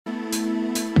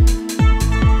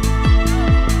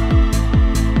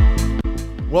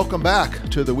Welcome back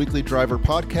to the Weekly Driver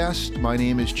Podcast. My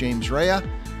name is James Rea.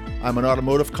 I'm an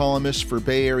automotive columnist for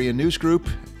Bay Area News Group,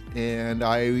 and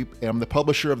I am the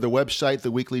publisher of the website,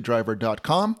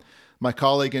 theweeklydriver.com. My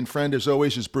colleague and friend, as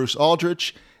always, is Bruce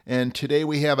Aldrich, and today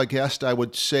we have a guest. I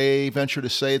would venture to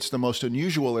say it's the most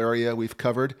unusual area we've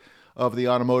covered of the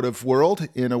automotive world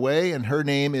in a way, and her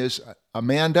name is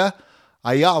Amanda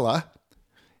Ayala,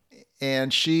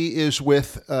 and she is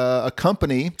with a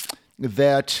company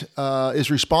that is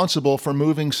responsible for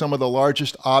moving some of the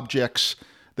largest objects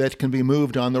that can be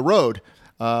moved on the road.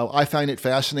 I find it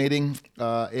fascinating,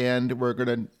 and we're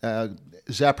going to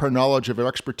zap her knowledge of her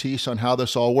expertise on how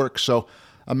this all works. So,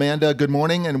 Amanda, good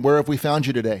morning, and where have we found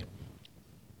you today?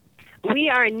 We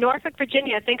are in Norfolk,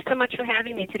 Virginia. Thanks so much for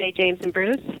having me today, James and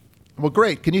Bruce. Well,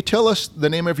 great. Can you tell us the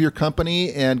name of your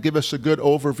company and give us a good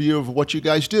overview of what you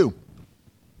guys do?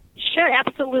 Sure,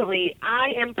 absolutely.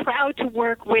 I am proud to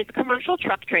work with Commercial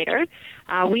Truck Trader.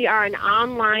 We are an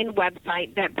online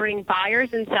website that brings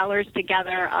buyers and sellers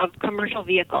together of commercial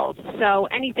vehicles. So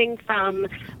anything from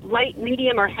light,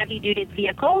 medium, or heavy-duty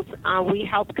vehicles, we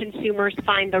help consumers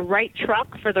find the right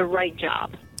truck for the right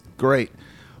job. Great.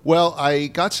 Well, I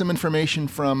got some information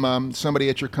from somebody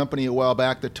at your company a while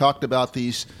back that talked about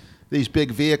these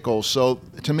big vehicles. So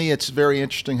to me, it's very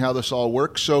interesting how this all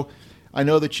works. So I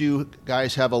know that you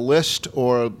guys have a list,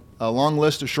 or a long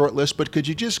list, a short list, but could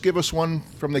you just give us one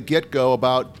from the get-go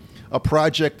about a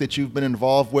project that you've been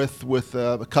involved with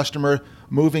a customer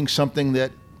moving something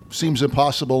that seems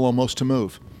impossible almost to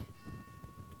move?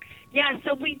 Yeah,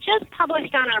 so we just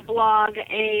published on our blog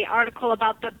an article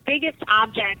about the biggest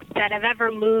objects that have ever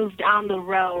moved on the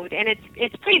road, and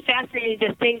it's pretty fascinating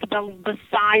to think the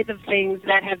size of things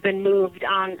that have been moved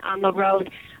on the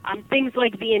road. Things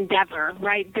like the Endeavor,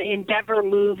 right? The Endeavor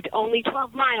moved only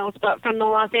 12 miles, but from the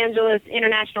Los Angeles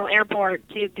International Airport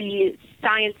to the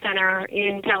Science Center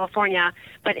in California.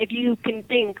 But if you can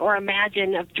think or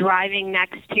imagine of driving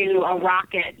next to a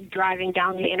rocket driving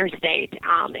down the interstate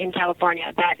in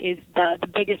California, that is the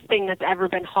biggest thing that's ever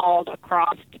been hauled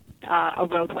across a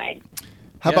roadway.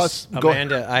 Yes,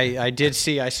 Amanda,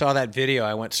 I saw that video.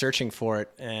 I went searching for it,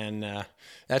 and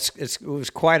it was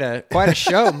quite a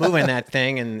show moving that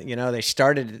thing. And they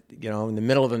started in the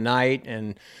middle of the night,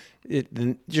 and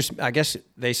I guess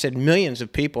they said millions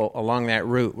of people along that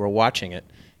route were watching it.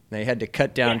 They had to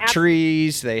cut down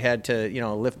trees. They had to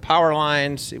lift power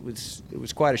lines. It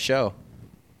was quite a show.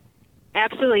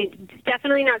 Absolutely.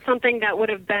 Definitely not something that would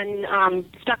have been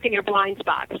stuck in your blind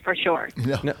spots, for sure.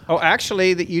 No. Oh,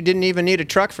 actually, you didn't even need a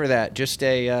truck for that. Just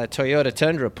a Toyota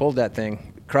Tundra pulled that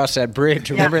thing across that bridge.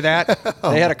 Remember that?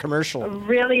 They had a commercial. A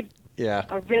really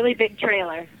big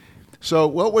trailer. So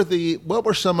what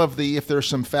were some of the, if there's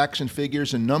some facts and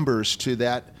figures and numbers to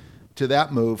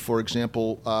that move, for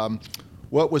example,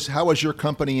 how was your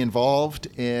company involved,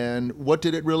 and what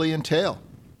did it really entail?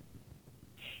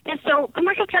 Yeah, so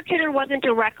Commercial Truck Trader wasn't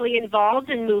directly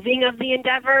involved in moving of the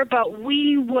Endeavor, but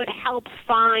we would help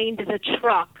find the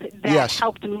truck that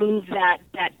helped move that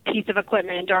piece of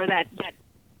equipment or that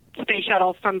space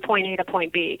shuttle from point A to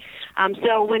point B.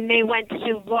 So when they went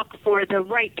to look for the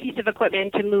right piece of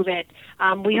equipment to move it,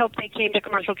 we hope they came to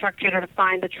Commercial Truck Trader to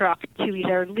find the truck to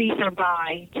either lease or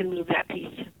buy to move that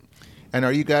piece. And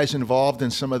are you guys involved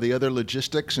in some of the other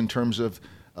logistics in terms of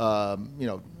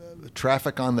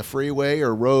traffic on the freeway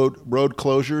or road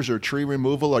closures or tree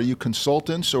removal? Are you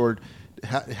consultants, or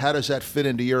how does that fit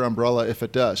into your umbrella if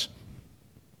it does?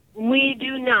 We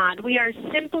do not. We are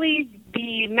simply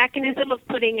the mechanism of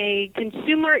putting a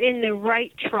consumer in the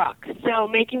right truck. So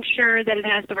making sure that it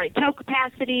has the right tow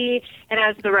capacity, it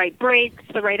has the right brakes,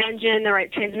 the right engine, the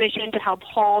right transmission to help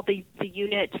haul the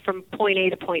unit from point A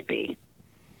to point B.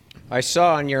 I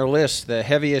saw on your list the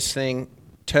heaviest thing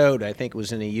towed, I think it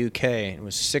was in the UK. It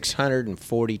was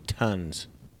 640 tons.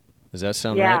 Does that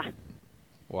sound right?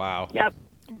 Wow. Yep.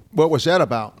 What was that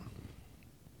about?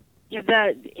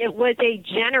 It was a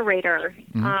generator,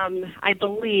 I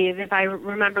believe, if I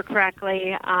remember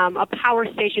correctly, a power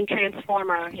station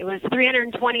transformer. It was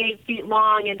 328 feet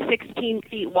long and 16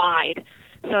 feet wide.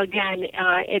 So again,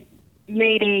 it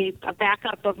made a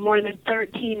backup of more than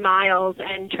 13 miles,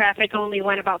 and traffic only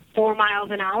went about 4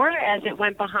 miles an hour as it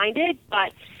went behind it,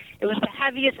 but it was the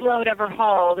heaviest load ever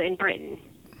hauled in Britain.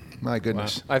 My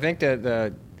goodness. Wow. I think that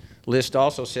the list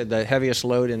also said the heaviest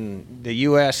load in the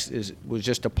U.S. was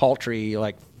just a paltry,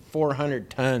 400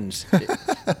 tons. A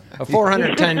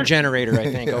 400-ton generator,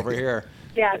 I think, over here.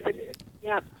 Yeah.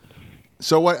 Yep.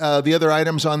 So what the other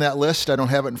items on that list? I don't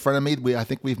have it in front of me. I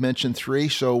think we've mentioned 3.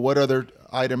 So what other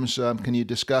items can you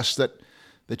discuss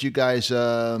that you guys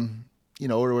were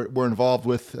involved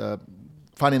with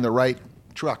finding the right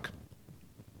truck?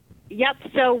 Yep.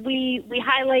 So we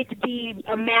highlight the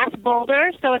mass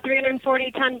boulder, so a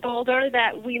 340-ton boulder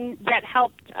that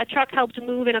a truck helped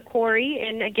move in a quarry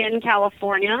in, again,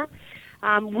 California.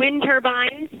 Wind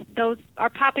turbines, those are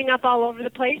popping up all over the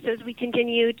place as we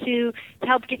continue to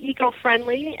help get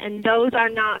eco-friendly, and those are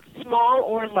not small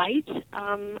or light.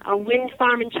 A wind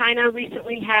farm in China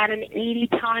recently had an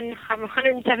 80-ton,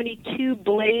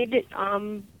 172-blade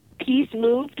piece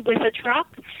moved with a truck.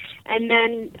 And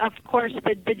then, of course,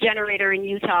 the generator in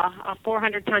Utah, a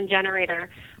 400-ton generator,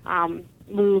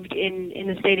 moved in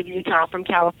the state of Utah from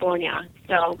California.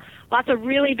 So lots of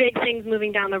really big things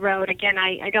moving down the road. Again,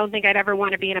 I don't think I'd ever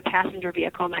want to be in a passenger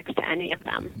vehicle next to any of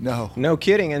them. No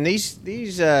kidding. And these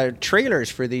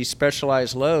trailers for these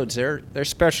specialized loads, they're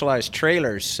specialized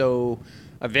trailers. So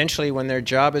eventually, when their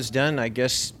job is done, I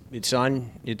guess it's on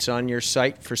your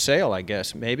site for sale, I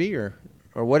guess, maybe, or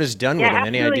what is done with them?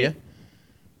 Absolutely. Any idea?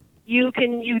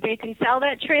 They can sell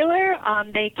that trailer.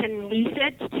 They can lease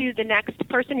it to the next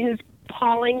person who's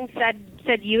hauling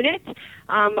said unit.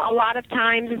 A lot of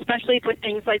times, especially with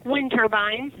things like wind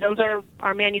turbines, those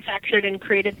are manufactured and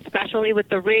created specially with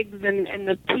the rigs and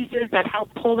the pieces that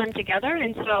help pull them together.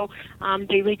 And so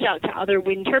they reach out to other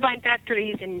wind turbine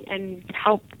factories and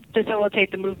help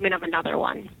facilitate the movement of another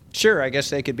one. Sure, I guess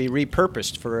they could be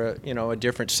repurposed for a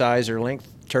different size or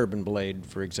length turbine blade,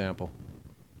 for example.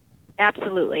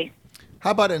 Absolutely.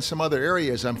 How about in some other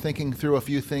areas? I'm thinking through a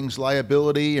few things: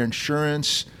 liability,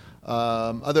 insurance,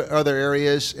 other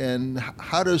areas. And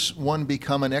how does one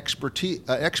become an expert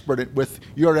with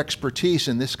your expertise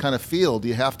in this kind of field?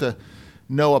 You have to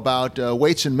know about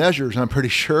weights and measures, I'm pretty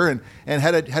sure. And how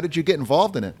did you get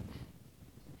involved in it?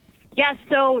 Yeah,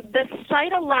 so the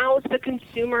site allows the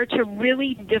consumer to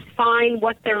really define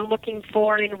what they're looking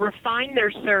for and refine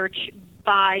their search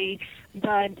by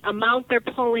the amount they're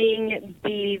pulling,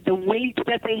 the weight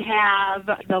that they have,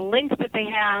 the length that they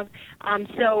have.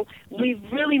 So we've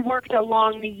really worked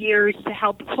along the years to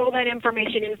help pull that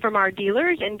information in from our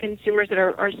dealers and consumers that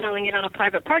are selling it on a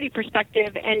private party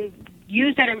perspective, and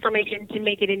use that information to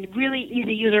make it a really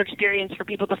easy user experience for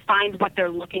people to find what they're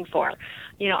looking for.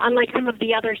 Unlike some of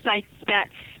the other sites that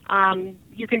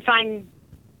you can find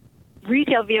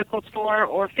retail vehicles for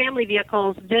or family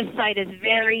vehicles, this site is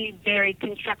very, very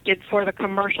constructed for the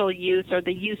commercial use or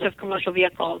the use of commercial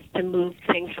vehicles to move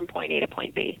things from point A to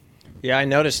point B. Yeah, I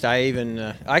noticed. I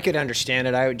could understand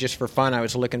it. Just for fun, I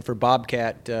was looking for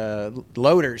Bobcat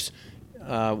loaders,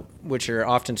 which are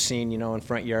often seen, in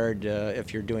front yard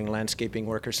if you're doing landscaping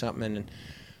work or something.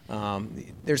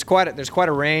 And there's quite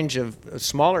a range of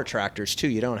smaller tractors too.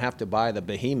 You don't have to buy the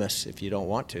behemoths if you don't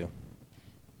want to.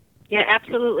 Yeah,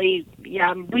 absolutely.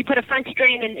 Yeah, we put a French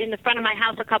drain in the front of my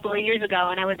house a couple of years ago,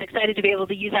 and I was excited to be able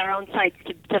to use our own sites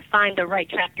to find the right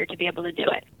tractor to be able to do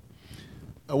it.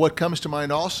 What comes to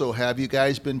mind also, have you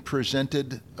guys been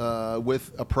presented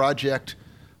with a project?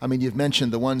 I mean, you've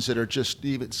mentioned the ones that are just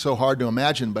even so hard to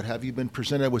imagine, but have you been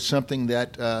presented with something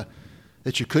that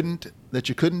you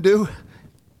couldn't do?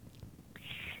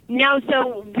 No,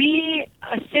 so we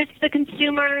assist the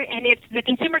consumer, and if the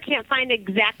consumer can't find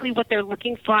exactly what they're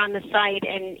looking for on the site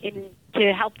and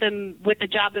to help them with the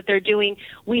job that they're doing,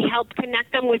 we help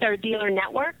connect them with our dealer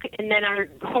network, and then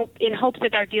in hopes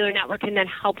that our dealer network can then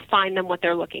help find them what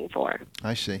they're looking for.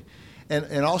 I see.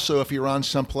 And also, if you're on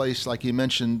someplace, like you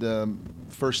mentioned,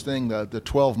 first thing, the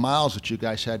 12 miles that you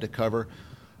guys had to cover,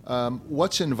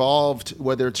 what's involved,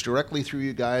 whether it's directly through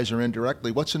you guys or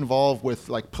indirectly, what's involved with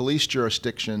like police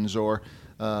jurisdictions or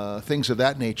things of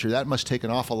that nature? That must take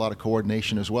an awful lot of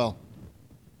coordination as well.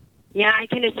 Yeah, I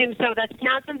can assume so. That's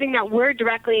not something that we're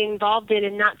directly involved in,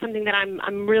 and not something that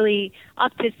I'm really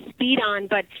up to speed on,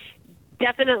 but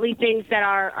definitely things that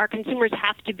our consumers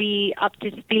have to be up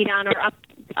to speed on or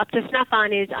up to snuff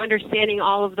on is understanding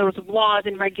all of those laws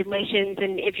and regulations,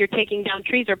 and if you're taking down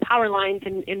trees or power lines,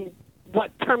 and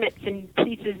what permits and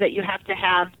pieces that you have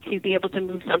to be able to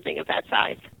move something of that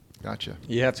size. Gotcha.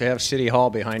 You have to have City Hall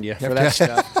behind you for that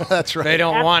stuff. That's right. They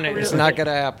don't want it. It's not going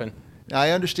to happen.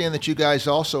 I understand that you guys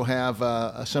also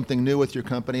have something new with your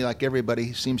company. Like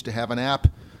everybody seems to have an app,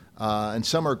 and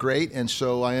some are great. And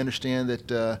so I understand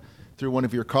that through one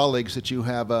of your colleagues that you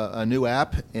have a new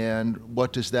app. And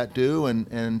what does that do?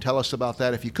 And tell us about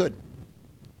that if you could.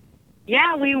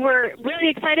 Yeah, we were really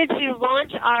excited to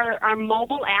launch our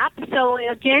mobile app. So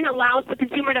again, allows the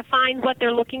consumer to find what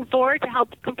they're looking for to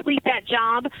help complete that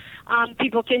job.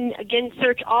 People can, again,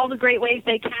 search all the great ways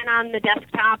they can on the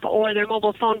desktop or their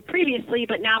mobile phone previously,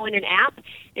 but now in an app.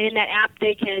 In that app,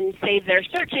 they can save their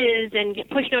searches and get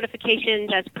push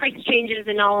notifications as price changes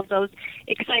and all of those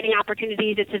exciting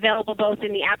opportunities. It's available both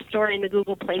in the App Store and the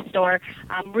Google Play Store.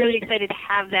 I'm really excited to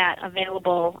have that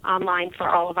available online for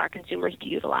all of our consumers to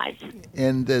utilize.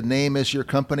 And the name is your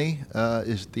company?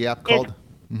 Is the app called?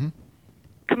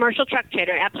 Commercial Truck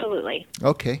Trader, absolutely.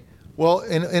 Okay. Well,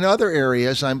 in other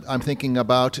areas, I'm thinking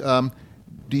about.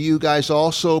 Do you guys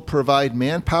also provide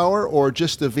manpower, or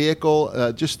just the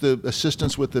vehicle, just the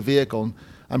assistance with the vehicle?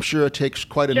 I'm sure it takes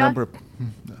quite a number.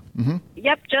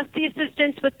 Yep, just the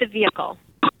assistance with the vehicle.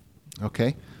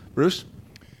 Okay, Bruce.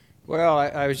 Well,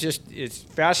 I was it's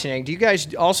fascinating. Do you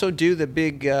guys also do the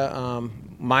big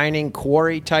mining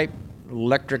quarry type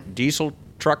electric diesel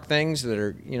truck things that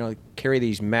are, carry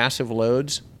these massive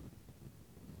loads?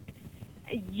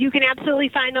 You can absolutely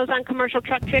find those on Commercial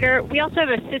Truck Trader. We also have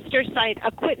a sister site,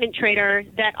 Equipment Trader,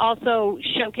 that also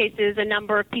showcases a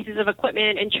number of pieces of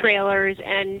equipment and trailers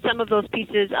and some of those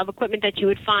pieces of equipment that you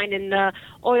would find in the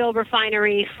oil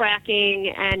refinery,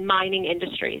 fracking, and mining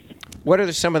industries. What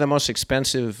are some of the most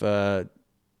expensive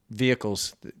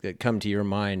vehicles that come to your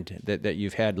mind that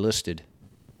you've had listed?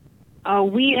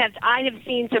 I have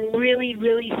seen some really,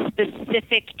 really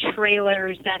specific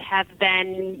trailers that have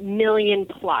been million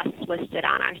plus listed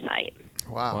on our site.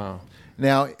 Wow.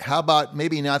 Now, how about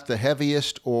maybe not the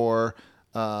heaviest or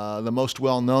the most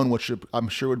well-known, which I'm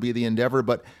sure would be the Endeavor,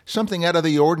 but something out of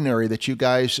the ordinary that you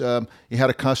guys, you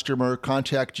had a customer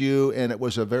contact you and it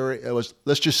was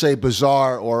let's just say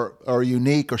bizarre or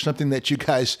unique or something that you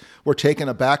guys were taken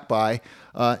aback by.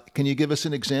 Can you give us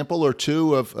an example or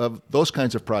two of those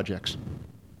kinds of projects?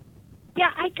 Yeah,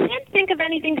 I can't think of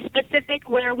anything specific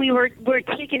where we're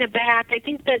taken aback. I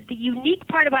think that the unique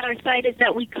part about our site is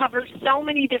that we cover so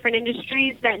many different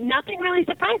industries that nothing really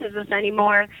surprises us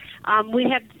anymore. We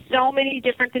have so many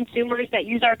different consumers that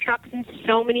use our trucks in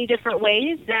so many different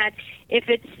ways that if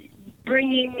it's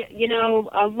bringing,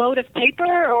 a load of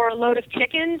paper or a load of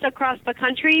chickens across the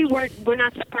country, we're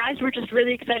not surprised. We're just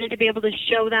really excited to be able to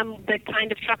show them the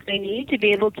kind of truck they need to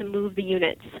be able to move the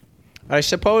units. I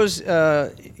suppose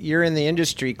you're in the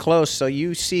industry close, so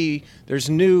you see there's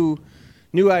new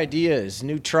ideas,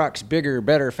 new trucks, bigger,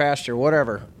 better, faster,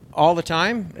 whatever, all the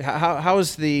time. How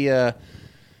is the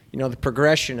the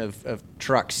progression of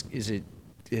trucks? Is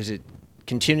it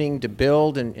continuing to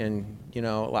build and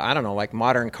I don't know, like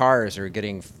modern cars are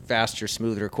getting faster,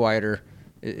 smoother, quieter?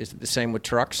 Is it the same with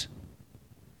trucks?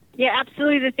 Yeah,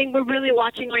 absolutely. The thing we're really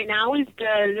watching right now is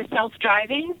the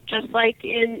self-driving, just like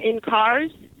in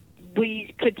cars.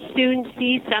 We could soon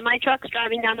see semi-trucks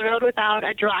driving down the road without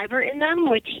a driver in them,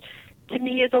 which to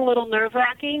me is a little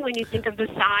nerve-wracking when you think of the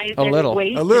size and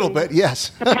weight. A little bit,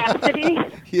 yes. Capacity.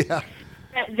 Yeah.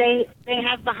 They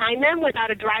have behind them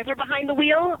without a driver behind the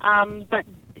wheel, but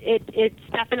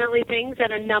it's definitely things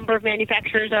that a number of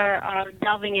manufacturers are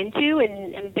delving into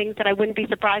and things that I wouldn't be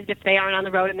surprised if they aren't on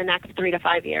the road in the next 3 to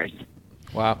 5 years.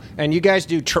 Wow. And you guys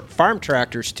do farm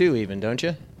tractors too even, don't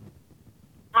you?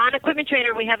 On Equipment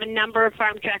Trader, we have a number of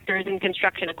farm tractors and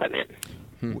construction equipment.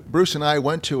 Bruce and I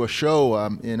went to a show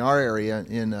in our area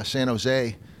in San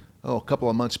Jose, a couple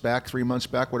of months back, 3 months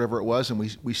back, whatever it was, and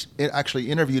we actually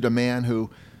interviewed a man who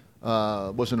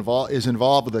is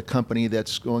involved with a company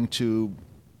that's going to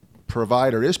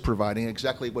provide or is providing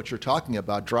exactly what you're talking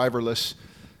about, driverless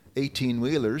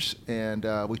 18-wheelers, and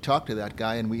we talked to that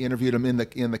guy and we interviewed him in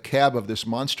the cab of this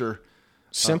monster.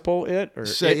 It's simple, it's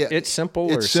simple.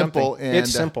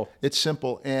 It's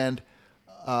simple, and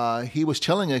he was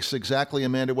telling us exactly,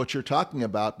 Amanda, what you're talking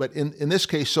about. But in this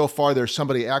case, so far, there's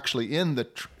somebody actually in the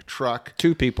truck.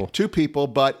 Two people,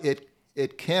 but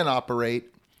it can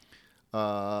operate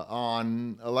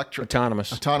on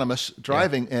autonomous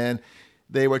driving, and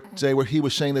he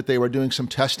was saying that they were doing some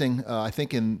testing, I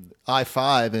think in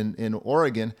I-5 in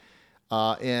Oregon,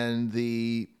 and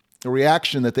the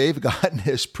reaction that they've gotten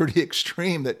is pretty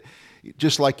extreme. That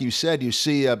just like you said, you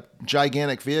see a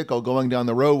gigantic vehicle going down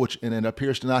the road, and it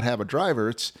appears to not have a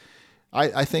driver.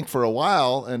 I think for a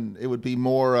while, and it would be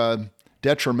more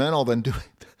detrimental than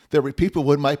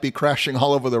people might be crashing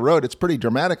all over the road. It's pretty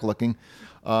dramatic looking,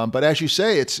 but as you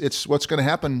say, it's what's going to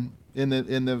happen in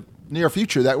the near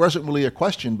future. That wasn't really a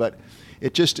question, but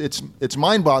it's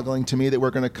mind-boggling to me that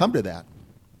we're going to come to that.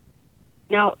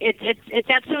 No, it's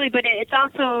absolutely, but it's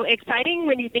also exciting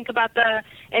when you think about the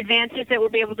advances that we'll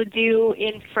be able to do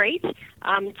in freight.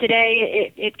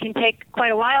 Today, it can take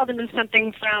quite a while to move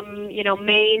something from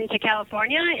Maine to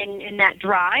California in that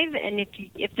drive, and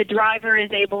if the driver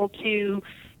is able to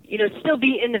still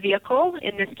be in the vehicle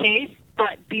in this case,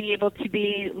 but be able to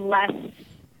be less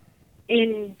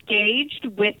engaged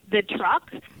with the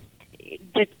truck,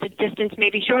 the distance may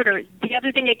be shorter. The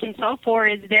other thing it can solve for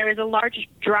is there is a large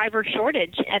driver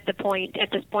shortage at this point.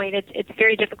 It's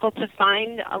very difficult to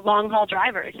find long-haul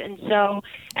drivers. And so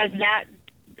as that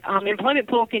employment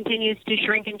pool continues to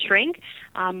shrink and shrink,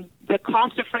 the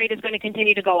cost of freight is going to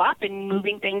continue to go up, and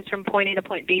moving things from point A to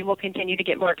point B will continue to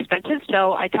get more expensive.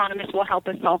 So autonomous will help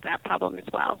us solve that problem as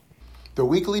well. The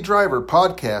Weekly Driver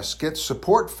podcast gets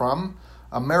support from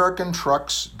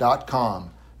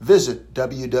AmericanTrucks.com. Visit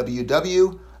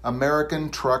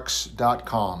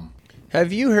www.americantrucks.com.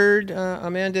 Have you heard,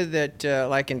 Amanda, that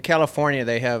like in California,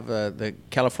 they have the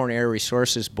California Air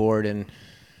Resources Board, and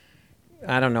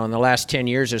I don't know, in the last 10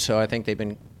 years or so, I think they've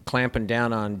been clamping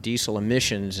down on diesel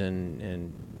emissions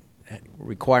and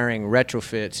requiring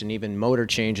retrofits and even motor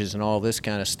changes and all this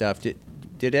kind of stuff.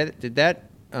 Did that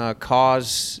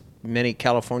cause many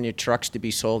California trucks to be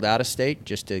sold out of state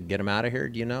just to get them out of here?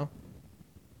 Do you know?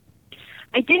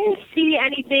 I didn't see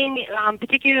anything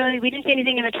particularly. We didn't see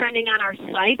anything in the trending on our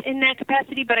site in that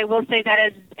capacity, but I will say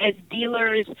that as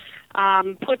dealers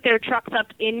put their trucks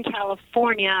up in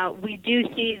California, we do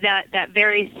see that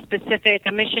very specific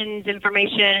emissions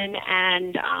information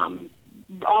and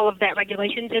all of that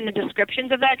regulations in the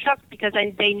descriptions of that truck, because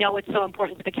they know it's so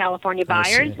important to the California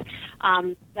buyers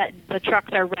that the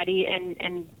trucks are ready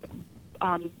and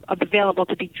available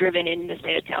to be driven in the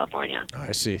state of California.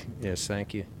 I see. Yes,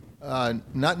 thank you.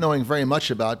 Not knowing very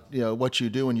much about what you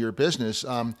do in your business,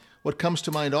 what comes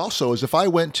to mind also is if I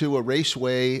went to a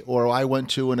raceway or I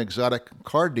went to an exotic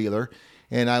car dealer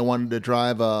and I wanted to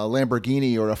drive a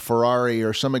Lamborghini or a Ferrari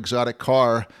or some exotic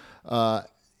car,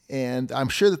 and I'm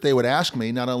sure that they would ask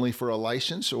me not only for a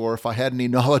license or if I had any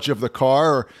knowledge of the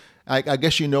car, or I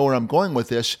guess you know where I'm going with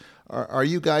this. Are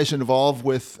you guys involved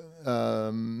with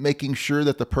making sure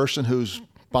that the person who's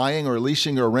buying or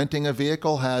leasing or renting a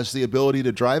vehicle has the ability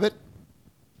to drive it?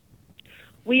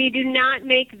 We do not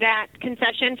make that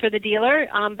concession for the dealer,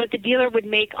 but the dealer would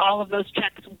make all of those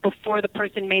checks before the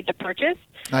person made the purchase.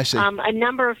 I see. A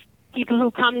number of people who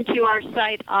come to our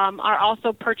site are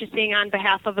also purchasing on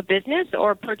behalf of a business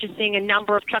or purchasing a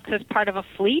number of trucks as part of a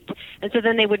fleet, and so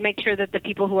then they would make sure that the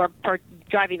people who are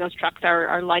driving those trucks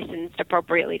are licensed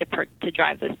appropriately to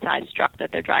drive the size truck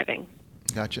that they're driving.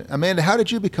 Gotcha. Amanda, how did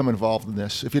you become involved in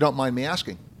this, if you don't mind me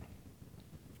asking?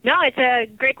 No, it's a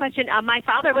great question. My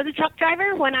father was a truck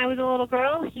driver when I was a little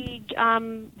girl. He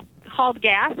hauled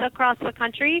gas across the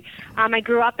country. I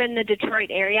grew up in the Detroit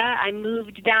area. I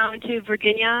moved down to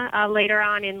Virginia later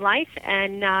on in life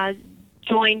and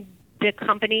joined the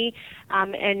company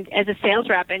and as a sales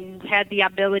rep, and had the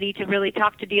ability to really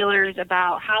talk to dealers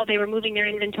about how they were moving their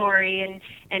inventory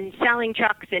and selling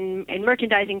trucks and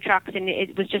merchandising trucks, and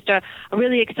it was just a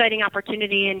really exciting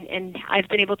opportunity, and I've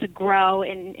been able to grow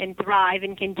and thrive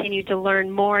and continue to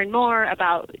learn more and more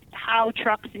about how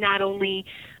trucks not only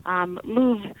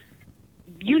move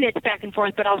units back and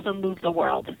forth but also move the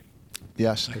world.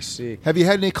 Yes. I see. Have you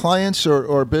had any clients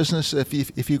or business,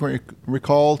 if you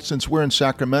recall, since we're in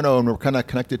Sacramento and we're kind of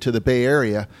connected to the Bay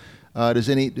Area,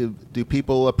 do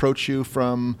people approach you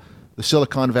from the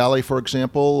Silicon Valley, for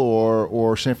example,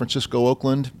 or San Francisco,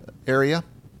 Oakland area?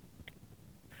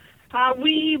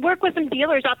 We work with some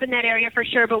dealers up in that area for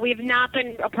sure, but we've not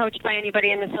been approached by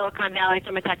anybody in the Silicon Valley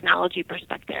from a technology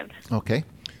perspective. Okay.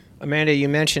 Amanda, you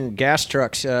mentioned gas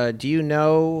trucks. Do you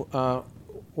know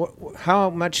how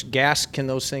much gas can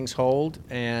those things hold,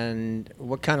 and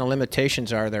what kind of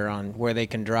limitations are there on where they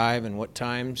can drive and what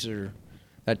times or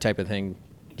that type of thing?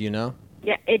 Do you know?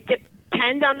 Yeah, it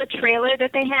depends on the trailer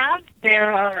that they have.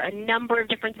 There are a number of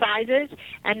different sizes,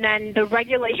 and then the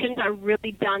regulations are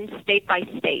really done state by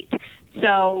state.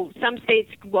 So some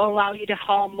states will allow you to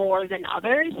haul more than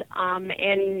others,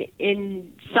 and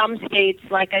in some states,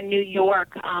 like New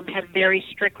York, have very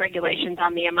strict regulations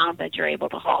on the amount that you're able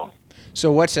to haul.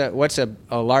 So what's a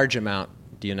large amount?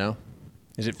 Do you know?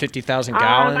 Is it 50,000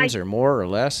 gallons or more or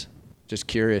less? Just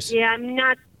curious. Yeah,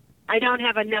 I don't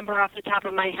have a number off the top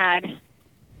of my head.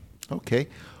 Okay.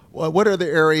 Well, what other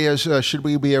areas should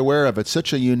we be aware of? It's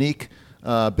such a unique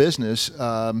business.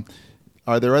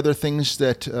 Are there other things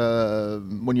that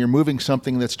when you're moving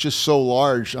something that's just so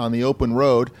large on the open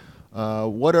road,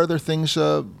 what other things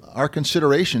are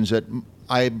considerations that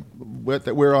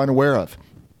we're unaware of?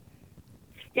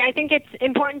 Yeah, I think it's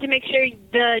important to make sure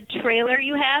the trailer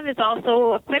you have is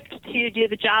also equipped to do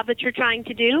the job that you're trying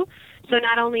to do. So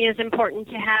not only is it important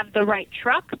to have the right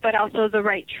truck, but also the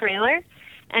right trailer.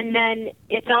 And then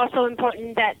it's also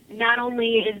important that not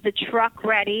only is the truck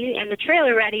ready and the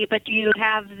trailer ready, but do you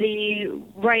have the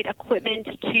right equipment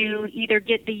to either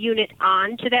get the unit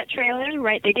onto that trailer,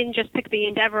 right? They didn't just pick the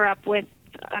Endeavor up with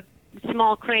a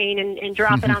small crane and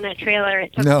drop it on that trailer.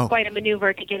 It took quite a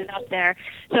maneuver to get it up there.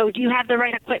 So do you have the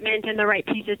right equipment and the right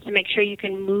pieces to make sure you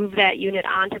can move that unit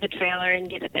onto the trailer and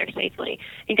get it there safely?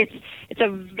 I think it's a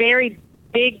very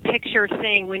big picture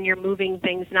thing when you're moving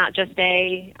things, not just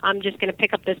I'm just going to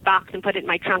pick up this box and put it in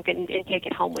my trunk and take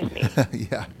it home with me.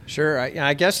 Yeah. Sure.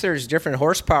 I guess there's different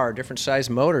horsepower, different size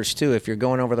motors too. If you're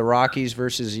going over the Rockies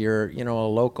versus your, a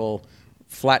local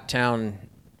flat town,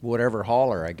 whatever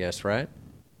hauler, I guess, right?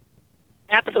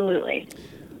 Absolutely.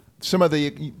 Some of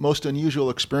the most unusual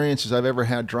experiences I've ever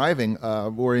had driving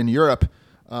were in Europe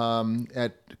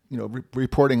at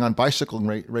reporting on bicycle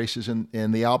races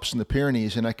in the Alps and the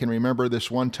Pyrenees. And I can remember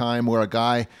this one time where a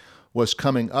guy was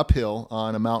coming uphill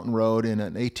on a mountain road in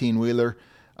an 18-wheeler,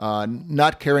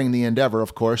 not carrying the Endeavor,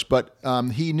 of course, but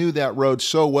he knew that road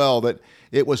so well that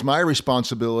it was my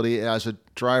responsibility as a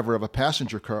driver of a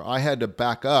passenger car. I had to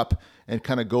back up and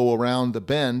kind of go around the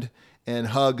bend and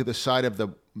hug the side of the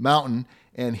mountain,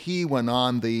 and he went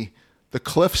on the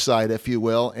cliff side, if you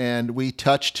will, and we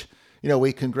touched,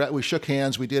 we shook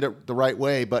hands, we did it the right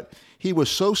way, but he was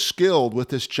so skilled with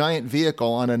this giant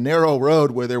vehicle on a narrow road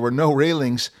where there were no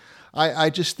railings. I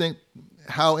just think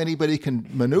how anybody can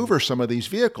maneuver some of these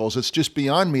vehicles, it's just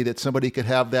beyond me that somebody could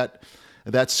have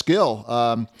that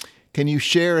skill. Can you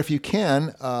share, if you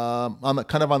can, on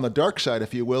the dark side,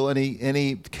 if you will,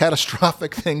 any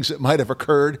catastrophic things that might have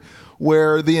occurred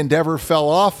where the Endeavor fell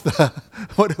off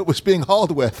what it was being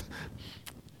hauled with?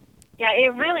 Yeah,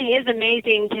 it really is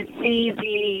amazing to see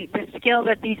the skill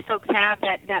that these folks have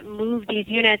that move these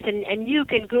units. And you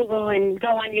can Google and go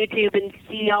on YouTube and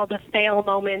see all the fail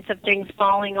moments of things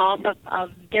falling off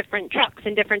of different trucks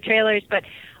and different trailers. But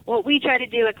what we try to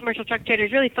do at Commercial Truck Trader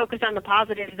is really focus on the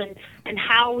positives and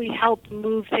how we help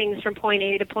move things from point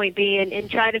A to point B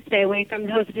and try to stay away from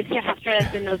those disastrous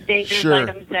and those dangerous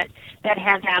items that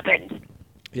have happened.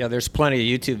 Yeah, there's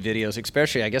plenty of YouTube videos,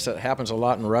 especially, I guess it happens a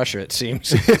lot in Russia, it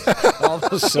seems. All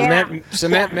those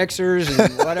cement mixers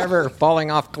and whatever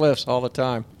falling off cliffs all the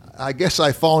time. I guess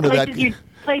I fall into that.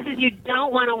 Places you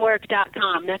don't want to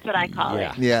work.com. That's what I call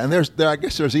it. Yeah, and I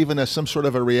guess there's even some sort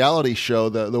of a reality show,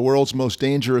 the world's most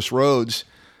dangerous roads,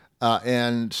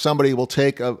 and somebody will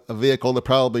take a vehicle that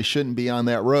probably shouldn't be on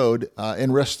that road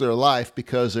and risk their life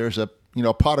because there's a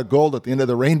pot of gold at the end of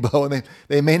the rainbow, and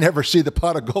they may never see the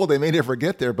pot of gold. They may never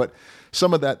get there. But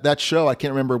some of that show, I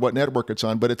can't remember what network it's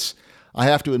on, but I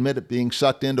have to admit it being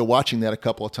sucked into watching that a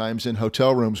couple of times in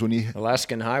hotel rooms when you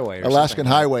Alaskan Highway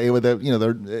with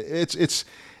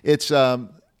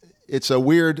it's a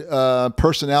weird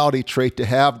personality trait to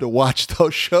have to watch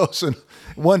those shows and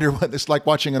wonder what it's like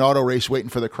watching an auto race waiting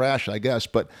for the crash, I guess.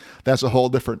 But that's a whole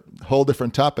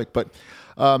different topic. But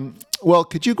well,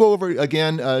 could you go over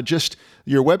again just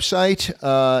your website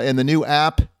and the new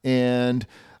app and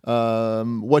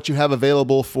what you have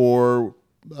available for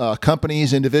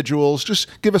companies, individuals?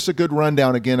 Just give us a good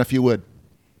rundown again, if you would.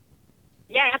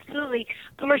 Yeah, absolutely.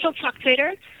 Commercial Truck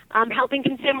Trader, helping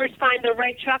consumers find the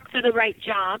right truck for the right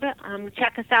job.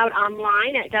 Check us out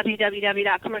online at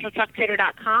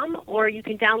www.commercialtrucktrader.com, or you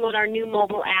can download our new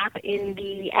mobile app in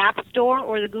the App Store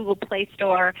or the Google Play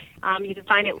Store. You can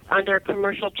find it under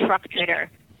Commercial Truck Trader.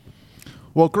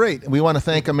 Well, great. We want to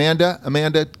thank Amanda.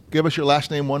 Amanda, give us your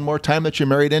last name one more time that you're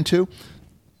married into.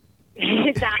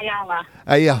 It's Ayala.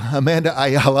 Amanda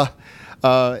Ayala.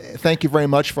 Thank you very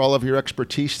much for all of your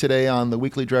expertise today on the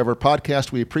Weekly Driver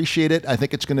podcast. We appreciate it. I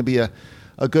think it's going to be a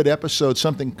good episode,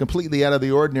 something completely out of the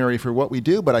ordinary for what we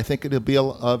do, but I think it'll be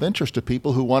of interest to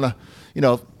people who want to,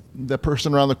 the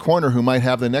person around the corner who might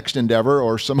have the next Endeavor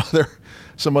or some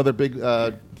other big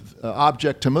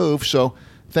object to move. So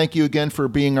thank you again for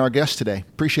being our guest today.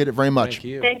 Appreciate it very much. Thank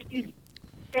you. Thank you.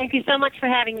 Thank you so much for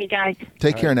having me, guys.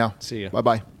 Take care now. See you.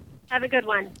 Bye-bye. Have a good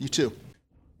one. You too.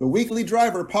 The Weekly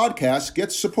Driver podcast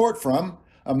gets support from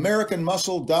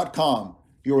AmericanMuscle.com,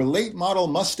 your late model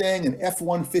Mustang and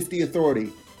F-150 authority,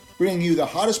 bringing you the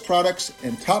hottest products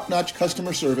and top-notch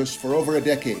customer service for over a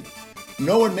decade.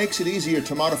 No one makes it easier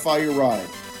to modify your ride.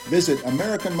 Visit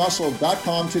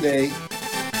AmericanMuscle.com today